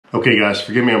Okay guys,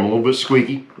 forgive me, I'm a little bit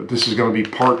squeaky, but this is going to be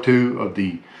part 2 of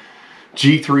the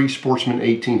G3 Sportsman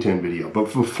 1810 video.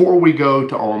 But before we go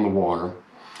to on the water,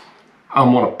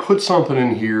 I'm going to put something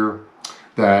in here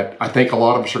that I think a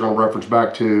lot of us are going to reference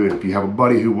back to. And if you have a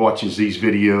buddy who watches these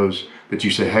videos that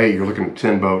you say, hey, you're looking at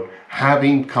 10 boat, have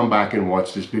him come back and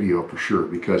watch this video for sure,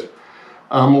 because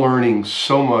I'm learning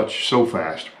so much so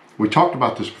fast. We talked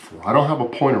about this before. I don't have a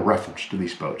point of reference to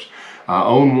these boats. I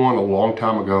owned one a long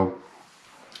time ago,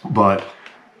 but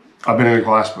I've been in a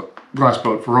glass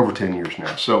boat for over 10 years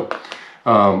now. So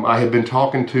I have been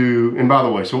talking to, and by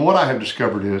the way, so what I have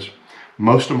discovered is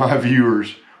most of my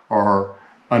viewers are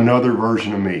another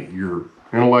version of me. You're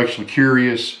intellectually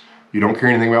curious. You don't care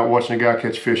anything about watching a guy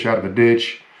catch fish out of a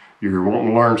ditch. You're wanting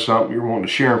to learn something. You're wanting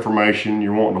to share information.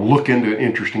 You're wanting to look into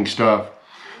interesting stuff.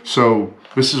 So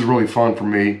this is really fun for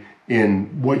me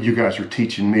in what you guys are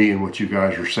teaching me and what you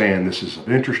guys are saying. This is of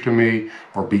interest to me,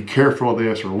 or be careful of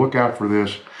this, or look out for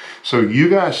this. So you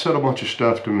guys said a bunch of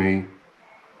stuff to me,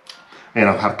 and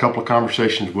I've had a couple of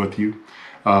conversations with you,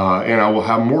 and I will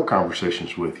have more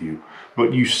conversations with you.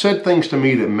 But you said things to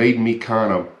me that made me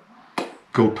kind of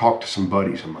go talk to some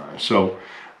buddies of mine. So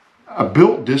I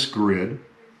built this grid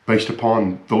based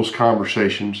upon those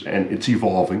conversations, and it's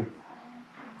evolving.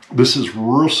 This is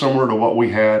real similar to what we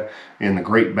had in the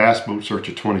Great Bass Boat Search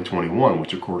of 2021,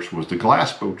 which of course was the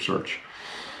glass boat search.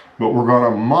 But we're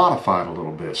going to modify it a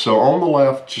little bit. So on the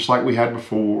left, just like we had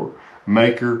before,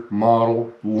 maker,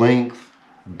 model, length,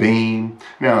 beam.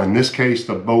 Now in this case,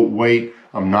 the boat weight,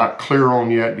 I'm not clear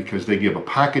on yet, because they give a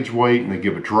package weight and they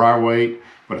give a dry weight.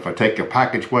 But if I take a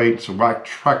package weight and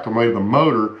subtract the weight of the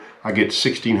motor, I get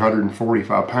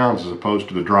 1,645 pounds as opposed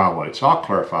to the dry weight. So I'll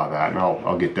clarify that, and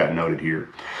I'll get that noted here.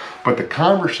 But the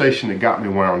conversation that got me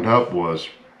wound up was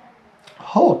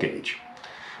hull gauge.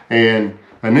 And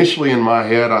initially in my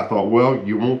head, I thought, well,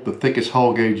 you want the thickest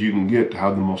hull gauge you can get to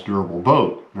have the most durable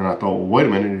boat. And I thought, well, wait a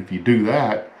minute, if you do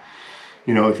that,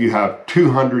 you know, if you have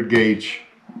 200 gauge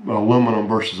aluminum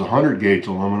versus 100 gauge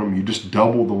aluminum, you just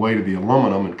double the weight of the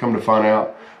aluminum, and come to find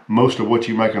out most of what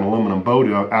you make an aluminum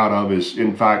boat out of is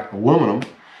in fact aluminum.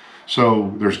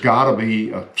 So there's got to be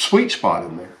a sweet spot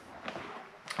in there.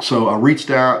 So I reached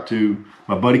out to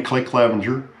my buddy Clay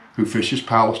Clevenger, who fishes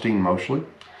Palestine mostly,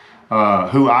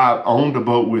 who I owned a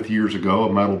boat with years ago,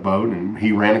 a metal boat, and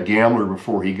he ran a Gambler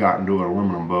before he got into an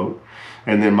aluminum boat.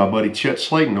 And then my buddy Chet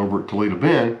Slayton over at Toledo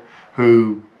Bend,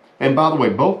 who, and by the way,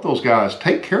 both those guys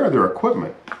take care of their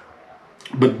equipment.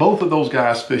 But both of those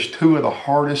guys fish 2 of the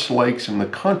hardest lakes in the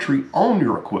country on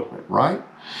your equipment, right?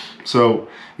 So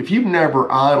if you've never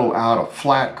idled out a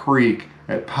flat creek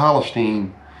at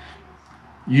Palestine,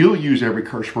 you'll use every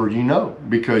curse word you know,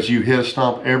 because you hit a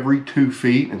stump every 2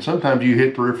 feet, and sometimes you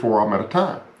hit 3 or 4 of them at a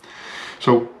time.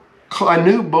 So I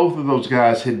knew both of those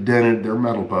guys had dented their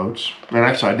metal boats. And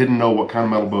actually I didn't know what kind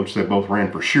of metal boats they both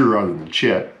ran for sure, other than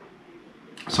Chet.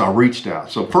 So I reached out.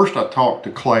 So first I talked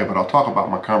to Clay, but I'll talk about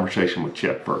my conversation with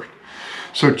Chet first.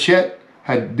 So Chet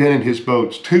had dented his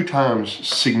boats 2 times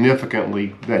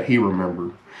significantly that he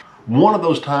remembered. One of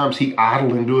those times he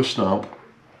idled into a stump,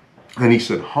 and he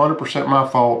said, 100% my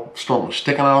fault. Stump was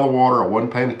sticking out of the water. I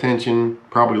wasn't paying attention,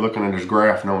 probably looking at his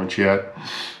graph, knowing Chet.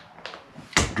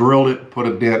 Drilled it, put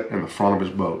a dent in the front of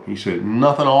his boat. He said,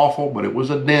 nothing awful, but it was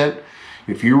a dent.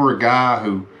 If you were a guy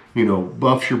who, you know,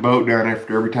 buffs your boat down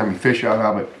after every time you fish out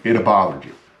of it, it'd have bothered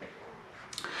you.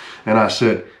 And I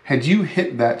said, had you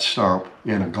hit that stump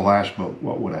in a glass boat,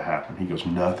 what would have happened? He goes,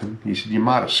 nothing. He said, you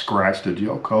might have scratched a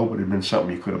gel coat, but it'd been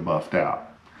something you could have buffed out.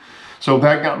 So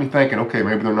that got me thinking, okay,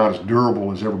 maybe they're not as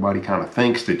durable as everybody kind of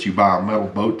thinks, that you buy a metal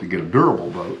boat to get a durable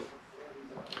boat.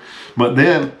 But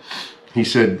then he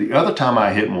said, the other time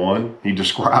I hit one, he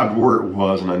described where it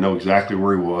was, and I know exactly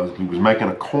where he was. He was making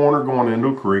a corner going into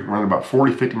a creek, running about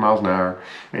 40, 50 miles an hour,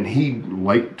 and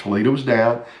Lake Toledo was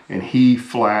down, and he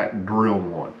flat drilled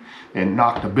one and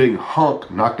knocked a big hunk,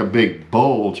 knocked a big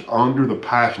bulge under the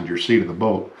passenger seat of the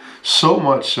boat. So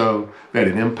much so that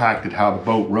it impacted how the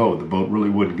boat rode. The boat really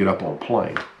wouldn't get up on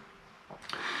plane.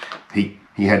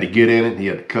 He had to get in it. He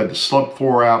had to cut the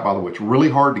subfloor out. By the way, it's really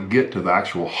hard to get to the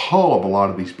actual hull of a lot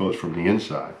of these boats from the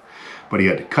inside. But he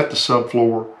had to cut the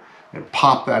subfloor and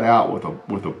pop that out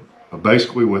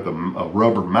basically with a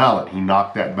rubber mallet. He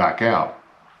knocked that back out.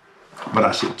 But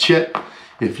I said, Chet,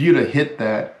 if you'd have hit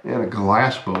that in a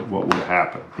glass boat, what would have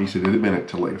happened? He said, it'd have been a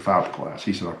Toledo fiberglass.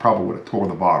 He said, I probably would have tore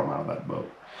the bottom out of that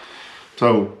boat.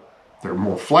 So they're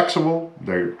more flexible.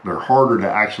 They're harder to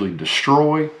actually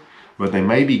destroy, but they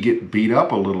maybe get beat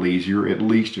up a little easier, at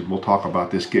least, and we'll talk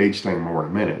about this gauge thing more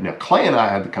in a minute. Now, Clay and I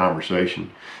had the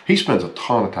conversation. He spends a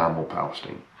ton of time on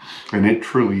Palestine. And it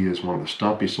truly is one of the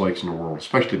stumpiest lakes in the world,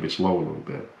 especially if it's low a little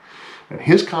bit. And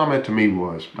his comment to me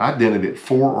was, I dented it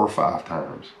 4 or 5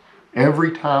 times.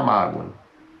 Every time idling.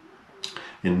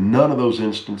 In none of those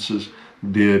instances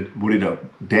would it have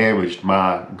damaged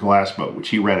my glass boat, which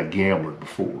he ran a Gambler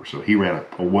before. So he ran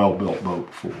a well-built boat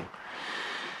before.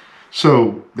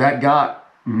 So that got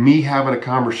me having a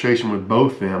conversation with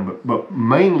both them, but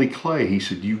mainly Clay. He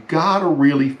said, you gotta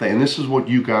really think, and this is what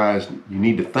you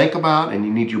need to think about, and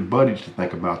you need your buddies to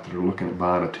think about that are looking at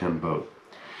buying a 10 boat.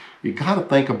 You gotta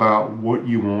think about what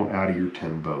you want out of your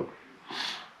 10 boat.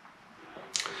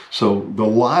 So the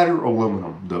lighter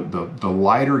aluminum, the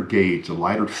lighter gauge, the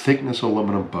lighter thickness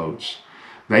aluminum boats,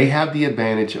 they have the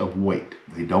advantage of weight.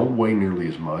 They don't weigh nearly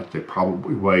as much. They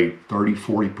probably weigh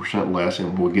 30–40% less,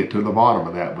 and we'll get to the bottom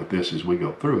of that with this as we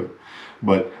go through it.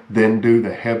 But then do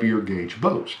the heavier gauge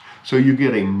boats. So you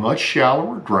get a much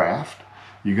shallower draft.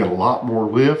 You get a lot more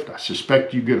lift. I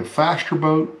suspect you get a faster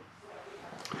boat.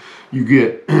 You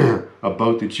get a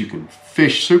boat that you can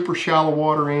fish super shallow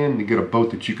water in. You get a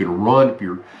boat that you can run if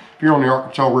you're on the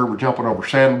Arkansas River jumping over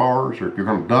sandbars, or if you're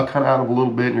going to duck hunt out of a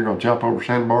little bit and you're going to jump over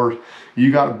sandbars. You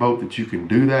got a boat that you can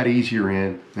do that easier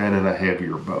in than in a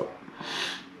heavier boat.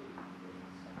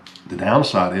 The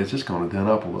downside is it's going to dent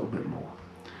up a little bit more.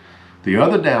 The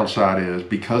other downside is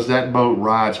because that boat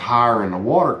rides higher in the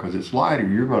water because it's lighter,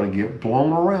 you're going to get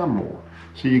blown around more.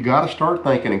 So you got to start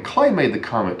thinking, and Clay made the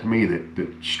comment to me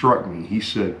that struck me. He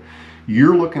said,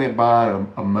 you're looking at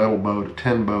buying a metal boat, a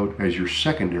 10 boat as your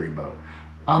secondary boat.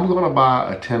 I'm going to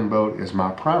buy a 10 boat as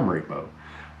my primary boat.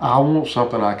 I want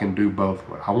something I can do both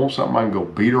with. I want something I can go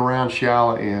beat around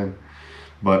shallow in,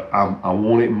 but I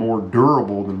want it more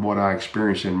durable than what I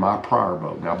experienced in my prior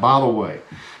boat. Now, by the way,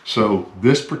 so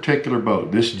this particular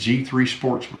boat, this G3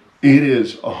 Sportsman, it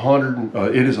is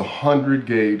 100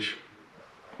 gauge.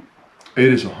 It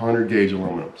is 100 gauge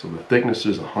aluminum. So the thickness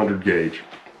is 100 gauge.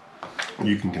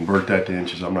 You can convert that to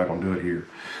inches. I'm not going to do it here.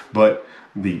 But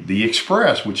the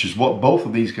Xpress, which is what both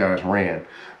of these guys ran,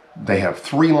 they have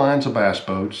 3 lines of bass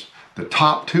boats. The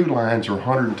top 2 lines are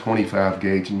 125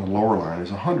 gauge and the lower line is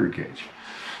 100 gauge.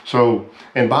 So,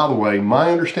 and by the way,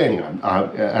 my understanding, and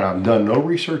I've done no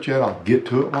research yet, I'll get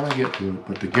to it when I get to it,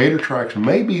 but the Gator Trax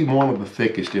may be one of the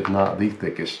thickest, if not the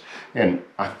thickest. And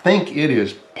I think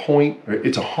it's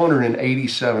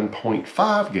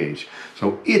 187.5 gauge.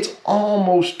 So it's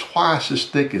almost twice as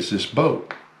thick as this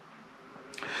boat.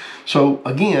 So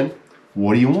again,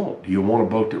 what do you want? Do you want a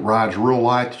boat that rides real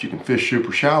light that you can fish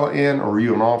super shallow in, or are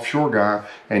you an offshore guy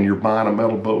and you're buying a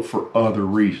metal boat for other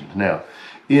reasons? Now,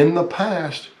 in the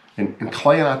past, and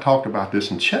Clay and I talked about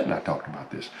this, and Chet and I talked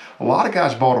about this, a lot of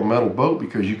guys bought a metal boat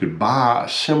because you could buy a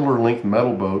similar length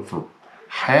metal boat for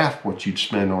half what you'd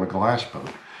spend on a glass boat.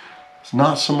 It's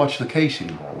not so much the case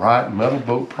anymore, right? Metal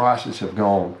boat prices have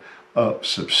gone up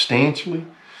substantially.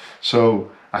 So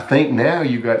I think now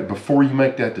before you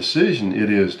make that decision,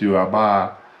 it is, do I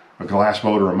buy a glass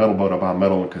boat or a metal boat? I buy a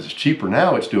metal one because it's cheaper.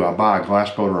 Now it's, do I buy a glass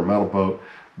boat or a metal boat,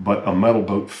 but a metal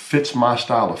boat fits my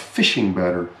style of fishing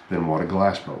better than what a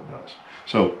glass boat does.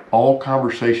 So all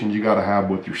conversations you got to have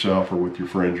with yourself or with your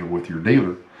friends or with your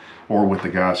dealer or with the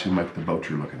guys who make the boat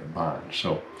you're looking at buying.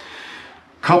 So a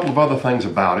couple of other things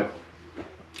about it.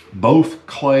 Both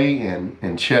Clay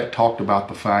and Chet talked about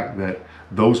the fact that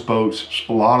those boats,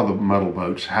 a lot of the metal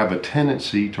boats, have a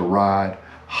tendency to ride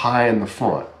high in the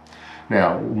front.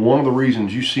 Now, one of the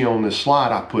reasons you see on this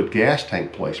slide, I put gas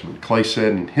tank placement. Clay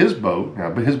said in his boat, now,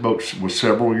 but his boat was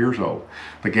several years old,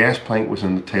 the gas tank was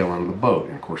in the tail end of the boat.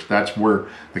 And of course, that's where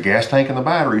the gas tank and the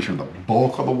batteries are the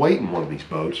bulk of the weight in one of these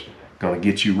boats, going to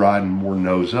get you riding more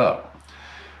nose up.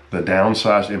 The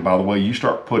downside, and by the way, you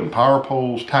start putting power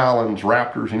poles, talons,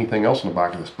 raptors, anything else in the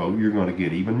back of this boat, you're going to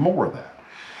get even more of that.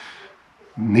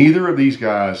 Neither of these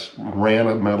guys ran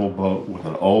a metal boat with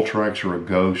an Ultrex or a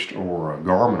Ghost or a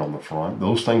Garmin on the front.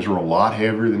 Those things are a lot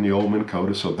heavier than the old Minn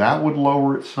Kota, so that would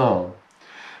lower it some.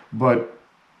 But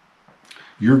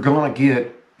you're going to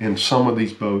get, in some of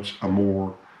these boats, a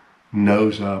more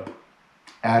nose-up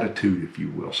attitude, if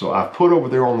you will. So I put over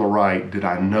there on the right, did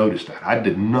I notice that? I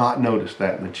did not notice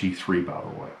that in the G3, by the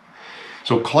way.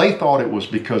 So Clay thought it was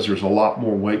because there's a lot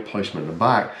more weight placement in the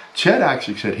back. Chet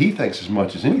actually said he thinks as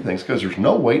much as anything is because there's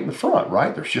no weight in the front,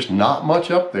 right? There's just not much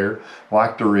up there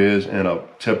like there is in a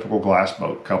typical glass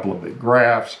boat. A couple of big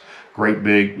grafts, great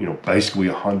big, basically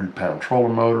 100-pound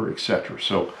trolling motor, etc.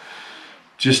 So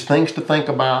just things to think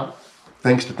about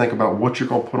what you're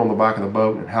going to put on the back of the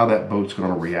boat and how that boat's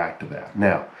going to react to that.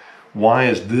 Now, why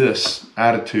is this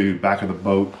attitude, back of the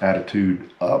boat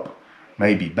attitude, up?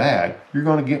 may be bad, you're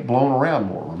going to get blown around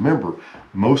more. Remember,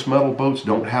 most metal boats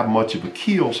don't have much of a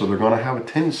keel, so they're going to have a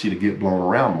tendency to get blown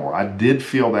around more. I did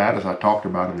feel that, as I talked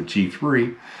about in the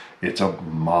G3. It's a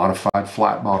modified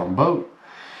flat bottom boat.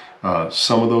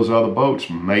 Some of those other boats,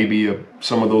 maybe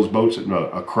some of those boats, a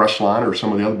Crestline or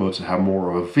some of the other boats that have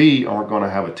more of a V aren't going to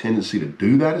have a tendency to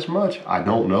do that as much. I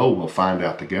don't know. We'll find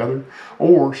out together.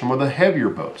 Or some of the heavier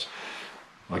boats.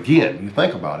 Again, you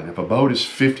think about it. If a boat is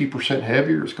 50%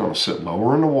 heavier, it's going to sit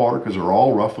lower in the water because they're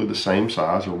all roughly the same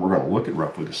size, or we're going to look at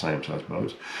roughly the same size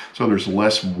boats. So there's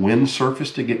less wind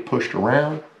surface to get pushed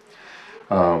around.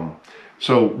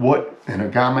 And a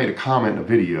guy made a comment in a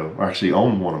video, actually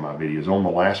on one of my videos, on the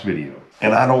last video.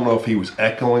 And I don't know if he was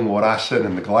echoing what I said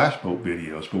in the glass boat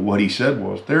videos, but what he said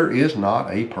was, there is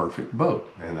not a perfect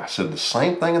boat. And I said the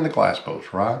same thing in the glass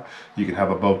boats, right? You can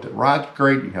have a boat that rides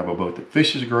great, you can have a boat that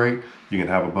fishes great, you can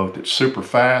have a boat that's super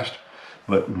fast,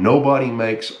 but nobody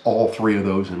makes all three of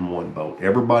those in one boat.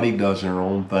 Everybody does their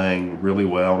own thing really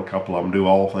well. A couple of them do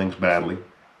all things badly.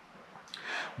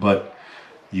 But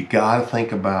you got to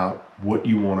think about what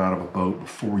you want out of a boat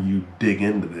before you dig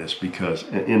into this, because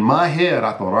in my head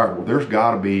I thought, all right, well, there's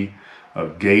got to be a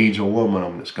gauge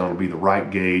aluminum that's going to be the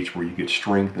right gauge where you get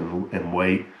strength and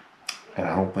weight, and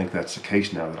I don't think that's the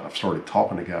case now that I've started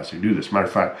talking to guys who do this. Matter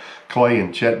of fact, Clay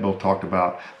and Chet both talked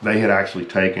about they had actually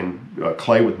taken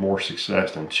Clay with more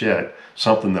success than Chet,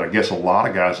 something that I guess a lot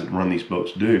of guys that run these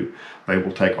boats do. They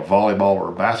will take a volleyball or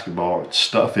a basketball and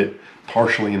stuff it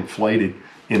partially inflated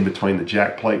in between the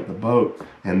jack plate and the boat,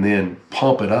 and then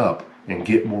pump it up and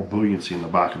get more buoyancy in the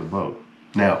back of the boat.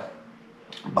 Now,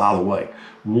 by the way,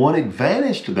 one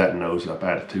advantage to that nose-up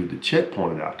attitude that Chet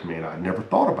pointed out to me, and I never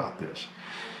thought about this,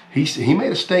 he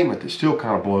made a statement that still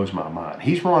kind of blows my mind.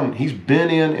 He's been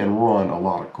in and run a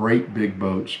lot of great big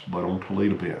boats, but on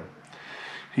Toledo Bend.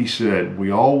 He said,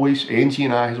 Angie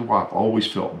and I, his wife, always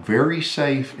felt very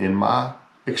safe in my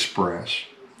Xpress.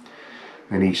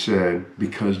 And he said,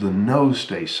 because the nose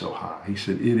stays so high. He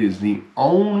said, it is the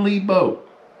only boat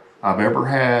I've ever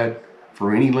had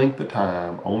for any length of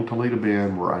time on Toledo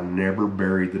Bend where I never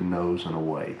buried the nose in a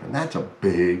wave. And that's a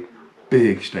big,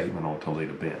 big statement on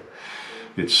Toledo Bend.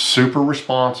 It's super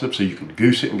responsive, so you can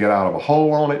goose it and get out of a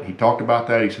hole on it. He talked about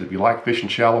that. He said, if you like fishing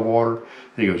shallow water,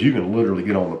 he goes, you can literally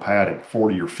get on the pad in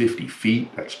 40 or 50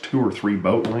 feet. That's 2 or 3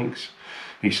 boat lengths.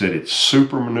 He said it's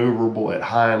super maneuverable at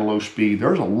high and low speed.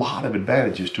 There's a lot of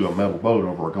advantages to a metal boat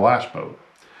over a glass boat,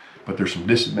 but there's some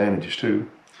disadvantages too.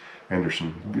 And there's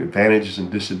some advantages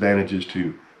and disadvantages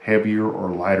to heavier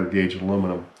or lighter gauge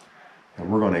aluminum.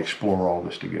 And we're going to explore all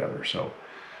this together. So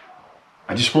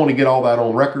I just want to get all that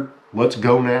on record. Let's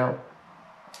go now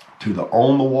to the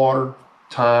on the water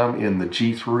time in the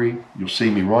G3. You'll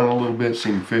see me running a little bit,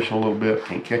 see me fishing a little bit.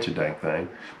 Can't catch a dang thing,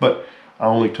 but I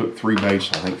only took 3 baits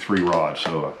and I think 3 rods,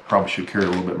 so I probably should carry a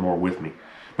little bit more with me.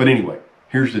 But anyway,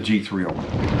 here's the G3 on.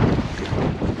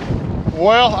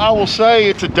 Well, I will say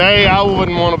it's a day I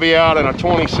wouldn't want to be out in a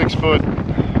 26-foot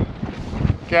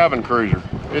cabin cruiser.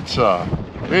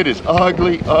 It is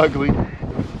ugly, ugly.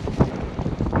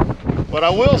 But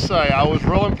I will say I was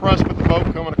real impressed with the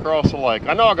boat coming across the lake.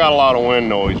 I know I got a lot of wind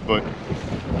noise, but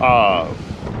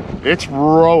it's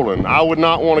rolling. I would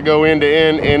not want to go end to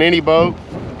end in any boat.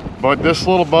 But this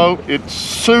little boat, it's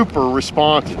super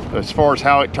responsive as far as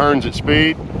how it turns at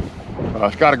speed.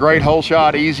 It's got a great hole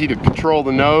shot, easy to control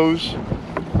the nose.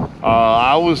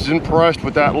 I was impressed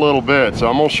with that little bit. So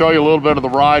I'm gonna show you a little bit of the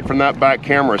ride from that back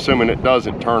camera, assuming it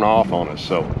doesn't turn off on us.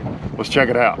 So let's check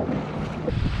it out.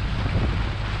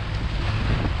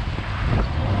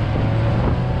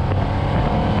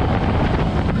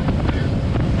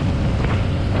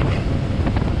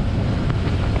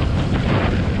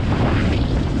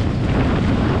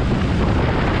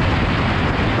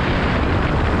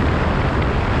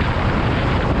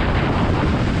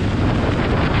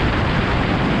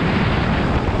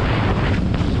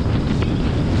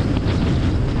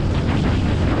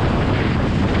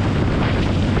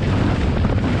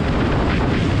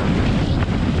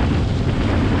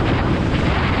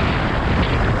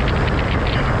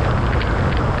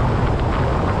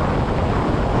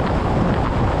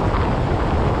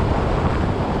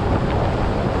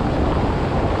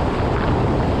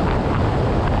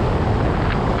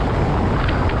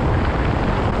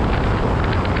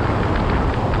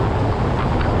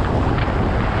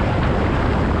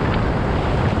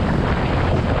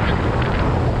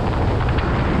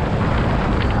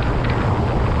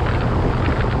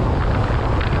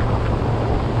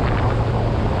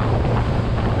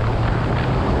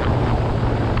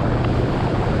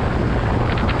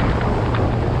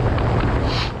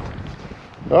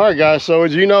 All right, guys, so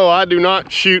as you know, I do not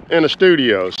shoot in a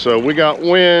studio. So we got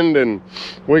wind and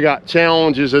we got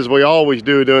challenges, as we always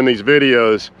do doing these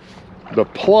videos. The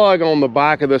plug on the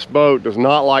back of this boat does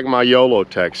not like my YOLO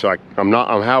tech, so I'm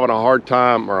having a hard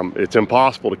time, or it's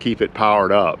impossible to keep it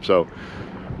powered up. So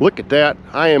look at that.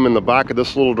 I am in the back of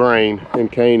this little drain in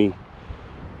Caney,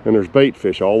 and there's bait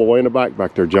fish all the way in the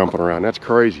back there jumping around. That's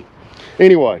crazy.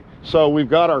 Anyway, so we've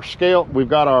got our scale, we've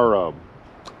got our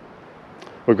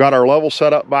level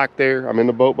set up back there. I'm in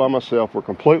the boat by myself. We're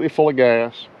completely full of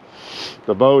gas.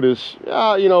 The boat is,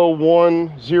 you know,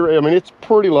 1-0. I mean, it's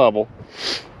pretty level.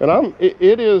 And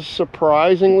it is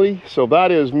surprisingly, so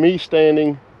that is me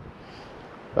standing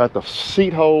at the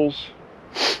seat holes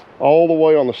all the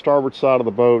way on the starboard side of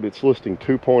the boat. It's listing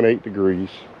 2.8 degrees.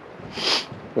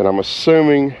 And I'm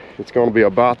assuming it's going to be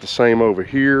about the same over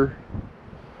here.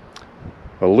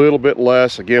 A little bit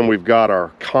less. Again, we've got our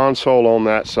console on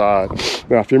that side.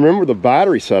 Now, if you remember the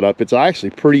battery setup, it's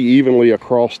actually pretty evenly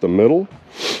across the middle.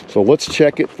 So let's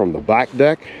check it from the back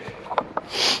deck.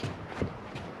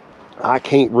 I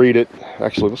can't read it.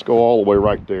 Actually, let's go all the way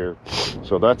right there.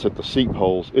 So that's at the seat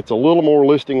holes. It's a little more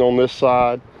listing on this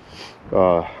side.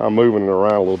 I'm moving it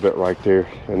around a little bit right there.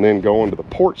 And then going to the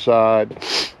port side.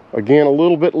 Again, a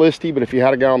little bit listy, but if you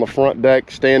had a guy on the front deck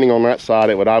standing on that side,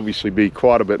 it would obviously be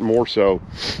quite a bit more so.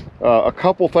 A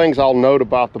couple things I'll note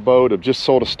about the boat of just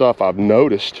sort of stuff I've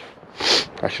noticed.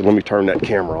 Actually, let me turn that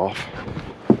camera off.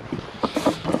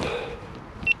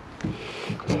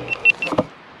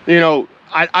 You know,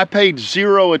 I paid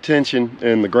zero attention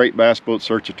in the Great Bass Boat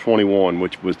Search of 21,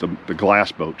 which was the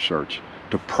glass boat search,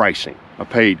 to pricing. I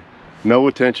paid no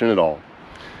attention at all.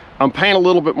 I'm paying a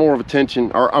little bit more of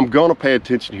attention, or I'm going to pay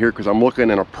attention here because I'm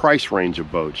looking at a price range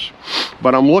of boats.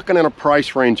 But I'm looking at a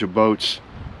price range of boats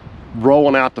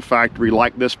rolling out the factory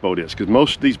like this boat is, because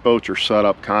most of these boats are set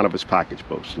up kind of as package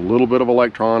boats. A little bit of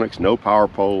electronics, no power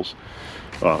poles,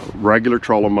 regular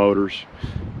trolling motors.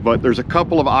 But there's a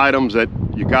couple of items that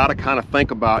you got to kind of think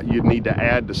about you need to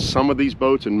add to some of these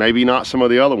boats and maybe not some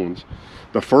of the other ones.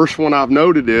 The first one I've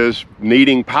noted is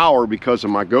needing power because of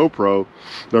my GoPro.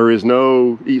 There is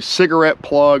no cigarette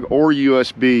plug or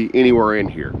USB anywhere in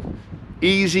here.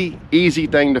 Easy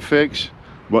thing to fix,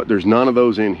 but there's none of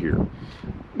those in here.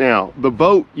 Now, the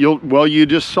boat, you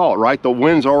just saw it, right? The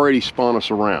wind's already spun us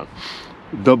around.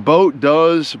 The boat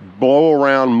does blow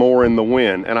around more in the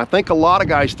wind, and I think a lot of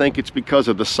guys think it's because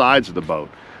of the sides of the boat.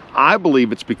 I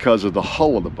believe it's because of the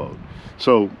hull of the boat.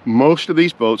 So most of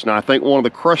these boats, now I think one of the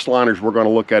crest liners we're going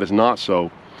to look at is not so,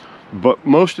 but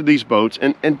most of these boats,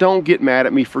 and don't get mad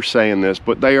at me for saying this,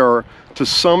 but they are to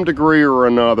some degree or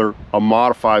another a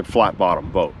modified flat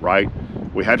bottom boat, right?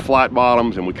 We had flat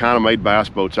bottoms and we kind of made bass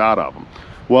boats out of them.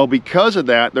 Well, because of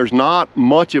that, there's not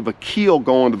much of a keel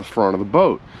going to the front of the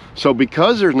boat. So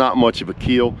because there's not much of a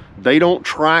keel, they don't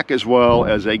track as well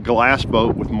as a glass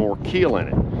boat with more keel in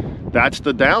it. That's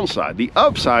the downside. The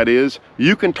upside is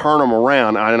you can turn them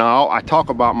around. And I talk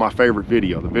about my favorite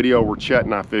video, the video where Chet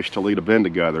and I fished Toledo Bend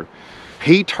together.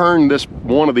 He turned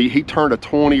he turned a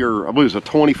 20, or I believe it was a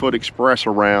 20-foot Xpress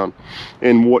around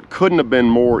in what couldn't have been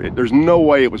more, there's no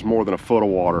way it was more than a foot of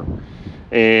water.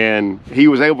 And he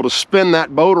was able to spin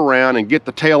that boat around and get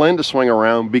the tail end to swing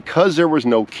around because there was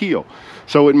no keel.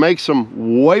 So it makes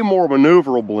them way more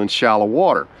maneuverable in shallow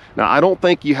water. Now, I don't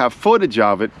think you have footage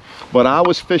of it, but I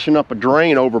was fishing up a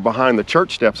drain over behind the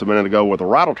church steps a minute ago with a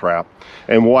rattle trap.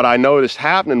 And what I noticed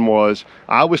happening was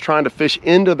I was trying to fish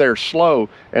into there slow,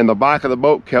 and the back of the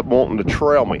boat kept wanting to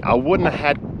trail me. I wouldn't have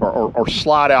had, or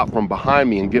slide out from behind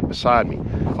me and get beside me.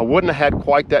 I wouldn't have had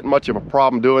quite that much of a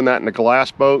problem doing that in a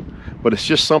glass boat, but it's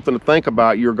just something to think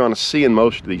about you're going to see in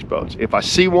most of these boats. If I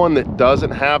see one that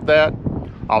doesn't have that,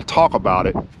 I'll talk about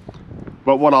it.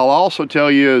 But what I'll also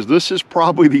tell you is this is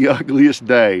probably the ugliest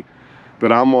day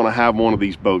that I'm going to have one of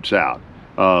these boats out.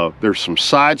 There's some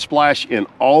side splash in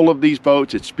all of these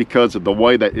boats. It's because of the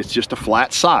way that it's just a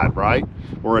flat side, right?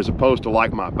 Whereas opposed to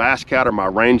like my Bass Cat or my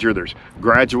Ranger, there's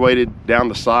graduated down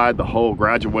the side, the hull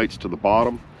graduates to the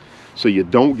bottom. So you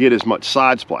don't get as much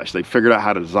side splash. They figured out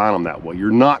how to design them that way. You're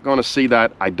not going to see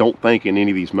that, I don't think, in any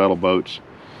of these metal boats.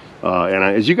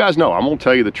 As you guys know, I'm going to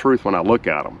tell you the truth when I look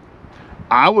at them.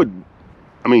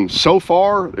 I mean, so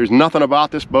far, there's nothing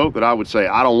about this boat that I would say,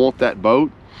 I don't want that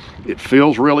boat. It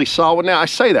feels really solid. Now, I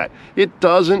say that. It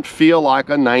doesn't feel like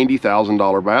a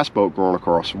 $90,000 bass boat going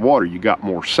across the water. You got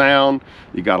more sound.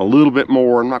 You got a little bit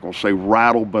more, I'm not going to say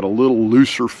rattle, but a little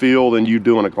looser feel than you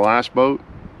do in a glass boat.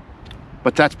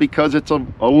 But that's because it's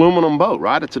an aluminum boat,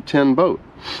 right? It's a tin boat.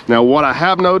 Now, what I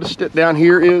have noticed it down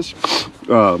here is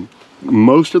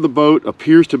most of the boat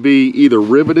appears to be either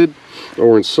riveted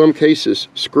or in some cases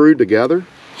screwed together.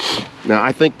 Now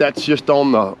I think that's just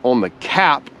on the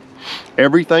cap.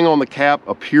 Everything on the cap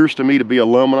appears to me to be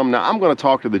aluminum. Now I'm going to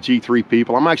talk to the G3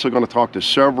 people. I'm actually going to talk to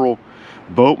several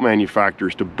boat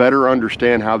manufacturers to better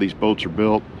understand how these boats are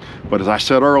built. But as I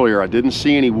said earlier, I didn't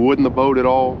see any wood in the boat at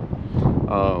all.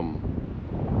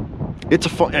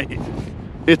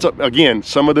 Again,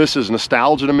 some of this is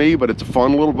nostalgia to me, but it's a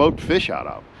fun little boat to fish out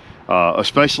of.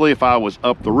 Especially if I was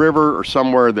up the river or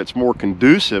somewhere that's more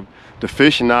conducive to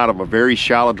fishing out of a very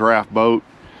shallow draft boat.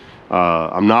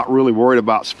 I'm not really worried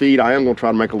about speed. I am going to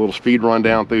try to make a little speed run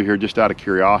down through here just out of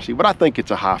curiosity, but I think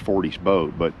it's a high 40s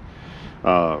boat. But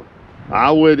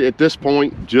I would, at this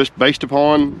point, just based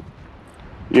upon,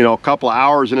 you know, a couple of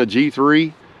hours in a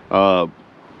G3,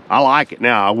 I like it.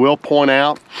 Now, I will point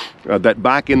out that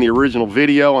back in the original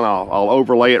video, and I'll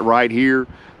overlay it right here,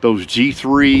 those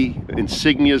G3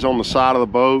 insignias on the side of the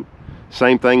boat,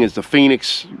 same thing as the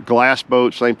Phoenix glass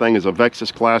boat, same thing as a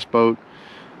Vexus glass boat.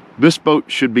 This boat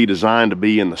should be designed to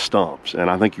be in the stumps, and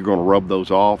I think you're going to rub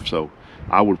those off, so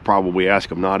I would probably ask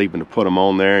them not even to put them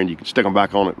on there, and you can stick them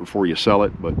back on it before you sell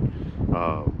it. But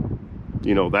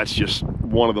you know, that's just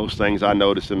one of those things I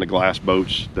noticed in the glass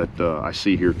boats that I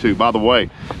see here too. By the way,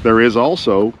 there is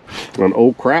also an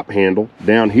old crap handle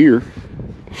down here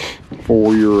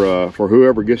for your for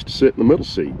whoever gets to sit in the middle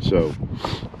seat. So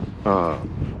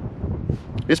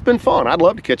it's been fun. I'd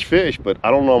love to catch fish, but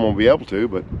I don't know I'm gonna be able to.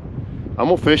 But I'm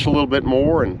gonna fish a little bit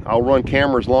more, and I'll run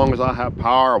camera as long as I have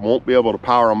power. I won't be able to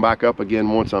power them back up again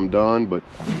once I'm done, but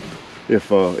if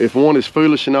one is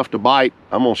foolish enough to bite,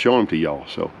 I'm gonna show them to y'all.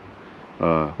 So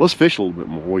let's fish a little bit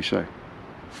more. What do you say?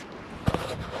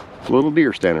 Little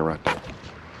deer standing right there.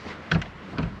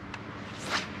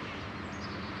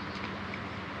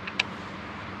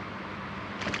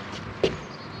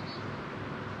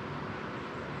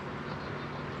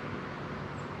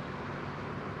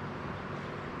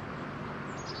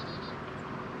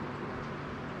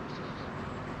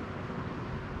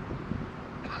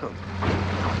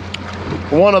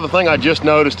 One other thing I just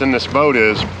noticed in this boat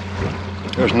is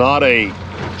there's not a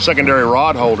secondary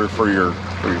rod holder for your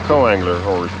co-angler,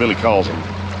 or as Billy calls them,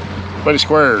 Billy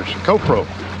Squares, Co-Pro.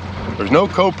 There's no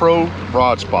Co-Pro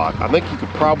rod spot. I think you could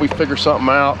probably figure something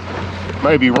out.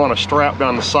 Maybe run a strap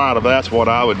down the side of that's what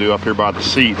I would do up here by the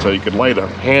seat, so you could lay the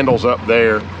handles up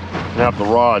there and have the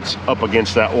rods up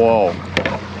against that wall.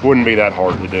 Wouldn't be that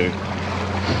hard to do,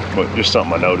 but just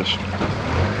something I noticed.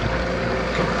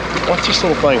 Watch this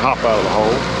little thing hop out of the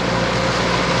hole.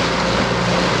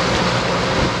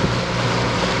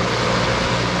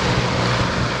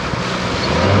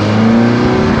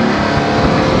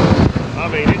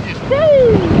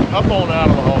 Up on out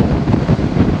of the hole.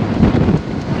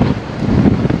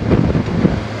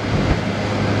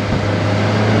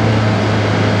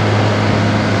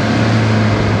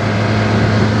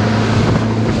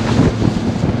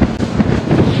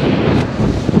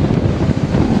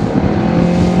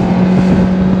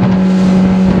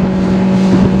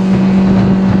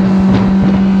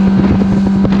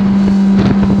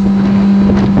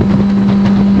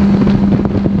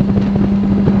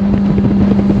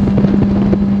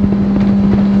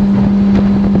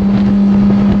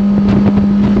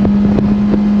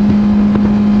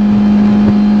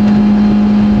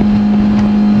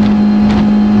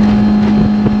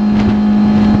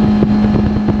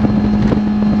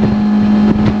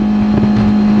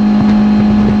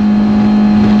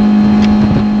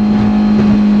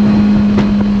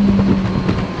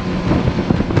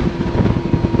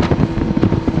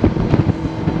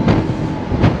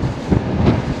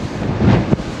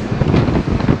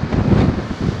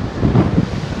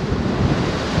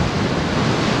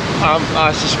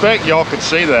 I suspect y'all could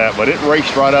see that, but it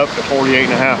raced right up to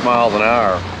 48.5 miles an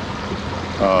hour.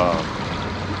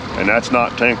 And that's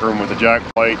not tinkering with the jack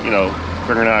plate, you know,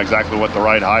 figuring out exactly what the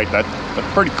right height. That's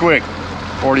pretty quick,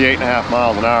 48.5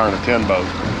 miles an hour in a 10 boat.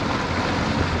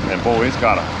 And boy, it's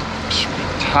got a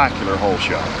spectacular hole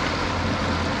shot.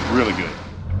 Really good.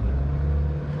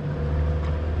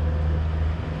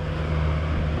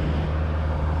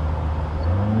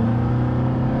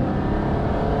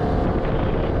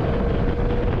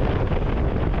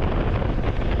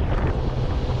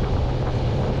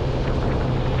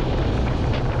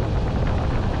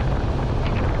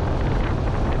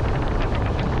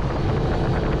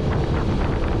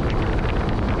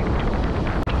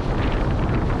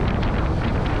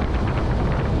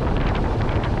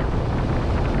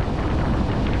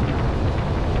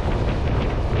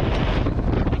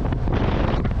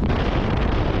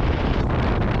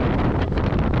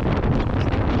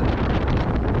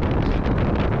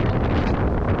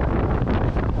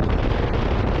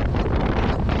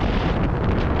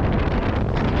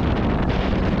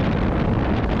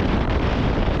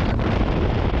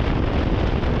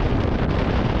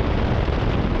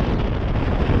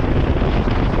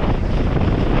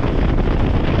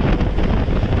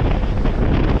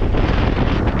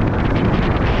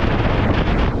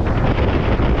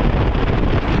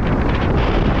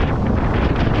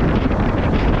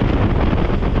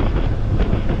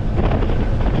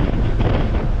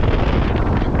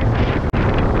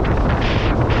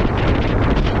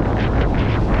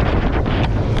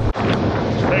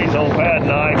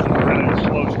 that nice and running at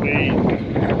slow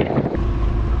speed.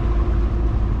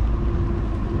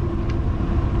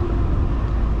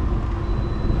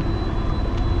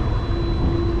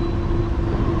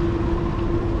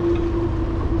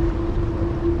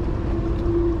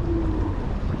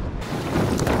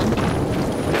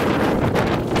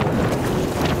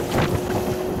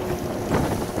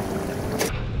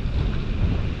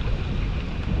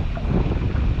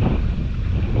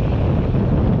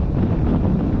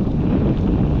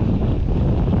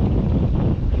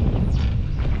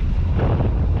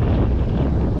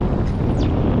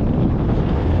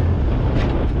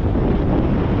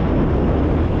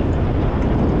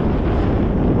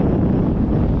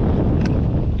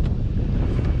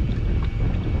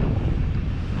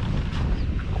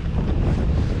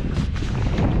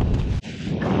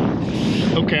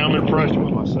 Okay, I'm impressed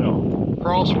with myself.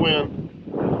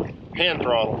 Crosswind, hand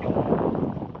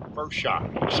throttle, first shot.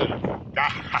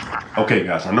 Okay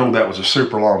guys, I know that was a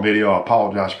super long video. I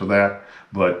apologize for that,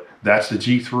 but that's the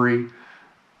G3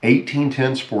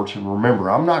 1810 Sportsman. Remember,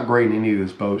 I'm not grading any of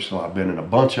these boats till I've been in a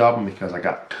bunch of them because I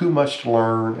got too much to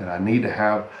learn and I need to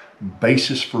have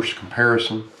basis for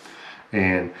comparison.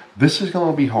 And this is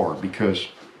going to be hard because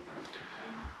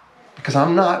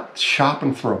I'm not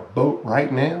shopping for a boat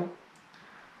right now.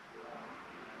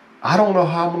 I don't know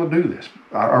how I'm going to do this.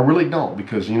 I really don't,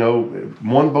 because, you know,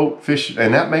 one boat fishes,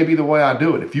 and that may be the way I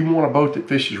do it. If you want a boat that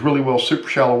fishes really well super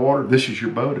shallow water, this is your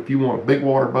boat. If you want a big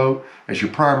water boat as your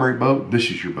primary boat,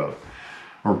 this is your boat.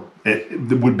 Or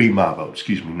it would be my boat,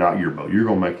 excuse me, not your boat. You're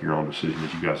going to make your own decision,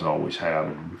 as you guys always have,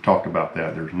 and we've talked about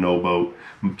that. There's no boat.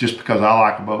 Just because I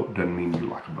like a boat doesn't mean you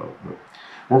like a boat. But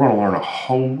we're going to learn a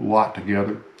whole lot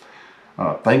together.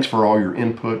 Thanks for all your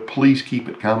input. Please keep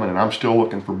it coming, and I'm still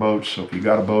looking for boats. So if you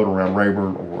got a boat around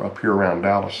Rayburn or up here around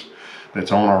Dallas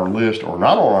that's on our list or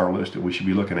not on our list that we should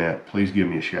be looking at, please give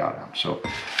me a shout out. So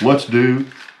let's do,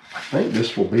 I think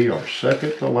this will be our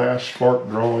second to last spark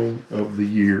drawing of the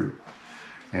year.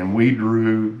 And we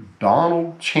drew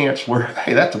Donald Chancellor.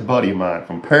 Hey, that's a buddy of mine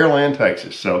from Pearland,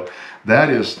 Texas. So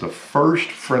that is the first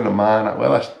friend of mine.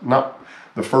 Well, that's not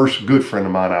the first good friend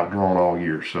of mine I've drawn all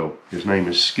year. So his name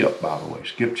is Skip, by the way,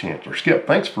 Skip Chancellor. Skip,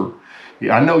 thanks for,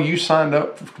 I know you signed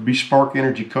up to be Spark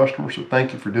Energy customer, so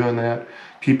thank you for doing that.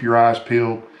 Keep your eyes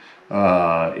peeled.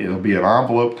 It'll be an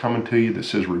envelope coming to you that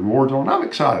says rewards on it. I'm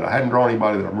excited. I hadn't drawn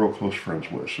anybody that I'm real close friends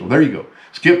with. So there you go.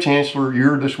 Skip Chancellor,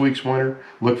 you're this week's winner.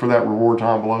 Look for that rewards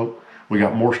envelope. We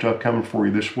got more stuff coming for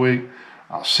you this week.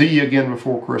 I'll see you again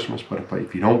before Christmas, but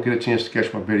if you don't get a chance to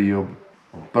catch my video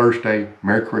on Thursday,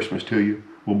 Merry Christmas to you.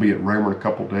 We'll be at Rayburn a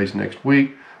couple of days next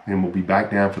week, and we'll be back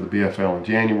down for the BFL in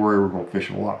January. We're going to fish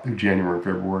a lot through January and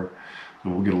February, so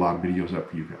we'll get a lot of videos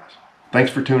up for you guys. Thanks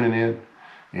for tuning in,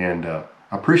 and I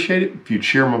appreciate it if you'd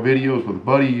share my videos with a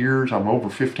buddy of yours. I'm over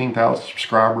 15,000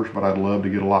 subscribers, but I'd love to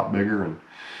get a lot bigger and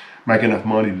make enough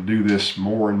money to do this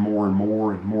more and more and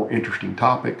more and more interesting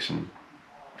topics. And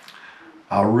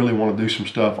I really want to do some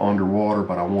stuff underwater,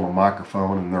 but I want a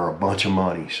microphone, and they're a bunch of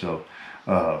money. So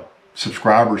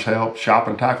subscribers help.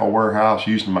 Shopping Tackle Warehouse,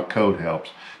 using my code helps.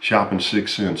 Shopping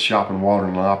 6 Cents, Shopping Water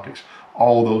and Optics.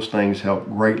 All those things help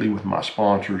greatly with my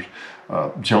sponsors.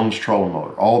 Jones Trolling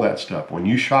Motor, all that stuff. When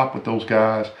you shop with those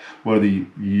guys, whether you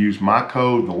use my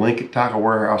code, the link at Tackle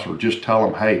Warehouse, or just tell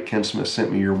them, hey, Ken Smith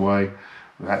sent me your way,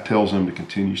 that tells them to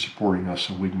continue supporting us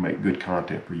so we can make good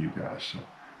content for you guys. So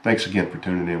thanks again for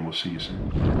tuning in. We'll see you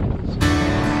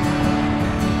soon.